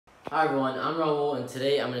Hi everyone, I'm Raul and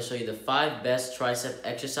today I'm going to show you the 5 best tricep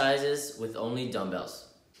exercises with only dumbbells.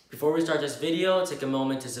 Before we start this video, take a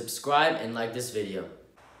moment to subscribe and like this video.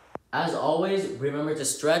 As always, remember to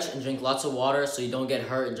stretch and drink lots of water so you don't get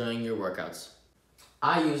hurt during your workouts.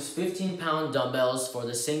 I use 15-pound dumbbells for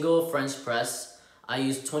the single French press. I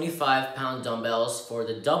use 25-pound dumbbells for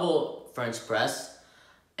the double French press.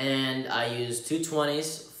 And I use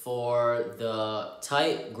 220s for the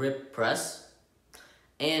tight grip press.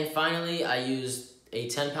 And finally, I used a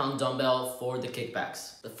 10-pound dumbbell for the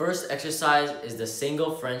kickbacks. The first exercise is the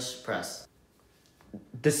single French press.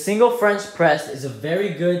 The single French press is a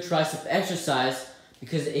very good tricep exercise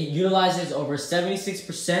because it utilizes over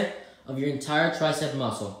 76% of your entire tricep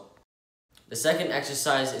muscle. The second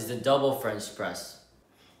exercise is the double French press.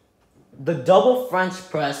 The double French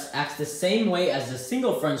press acts the same way as the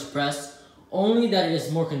single French press, only that it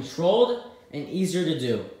is more controlled and easier to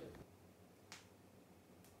do.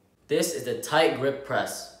 This is the tight grip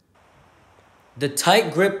press. The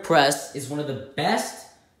tight grip press is one of the best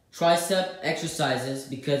tricep exercises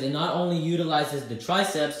because it not only utilizes the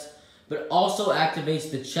triceps, but also activates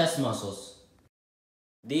the chest muscles.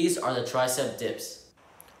 These are the tricep dips.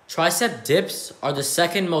 Tricep dips are the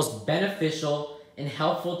second most beneficial and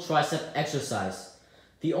helpful tricep exercise.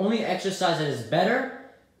 The only exercise that is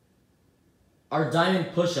better are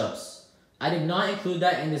diamond push-ups. I did not include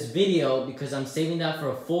that in this video because I'm saving that for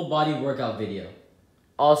a full body workout video.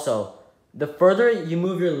 Also, the further you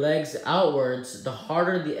move your legs outwards, the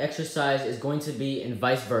harder the exercise is going to be and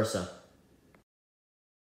vice versa.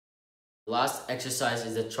 The last exercise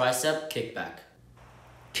is the tricep kickback.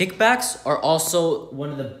 Kickbacks are also one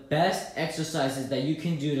of the best exercises that you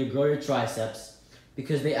can do to grow your triceps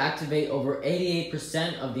because they activate over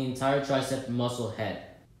 88% of the entire tricep muscle head.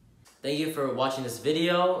 Thank you for watching this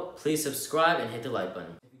video. Please subscribe and hit the like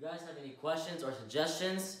button. If you guys have any questions or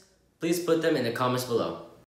suggestions, please put them in the comments below.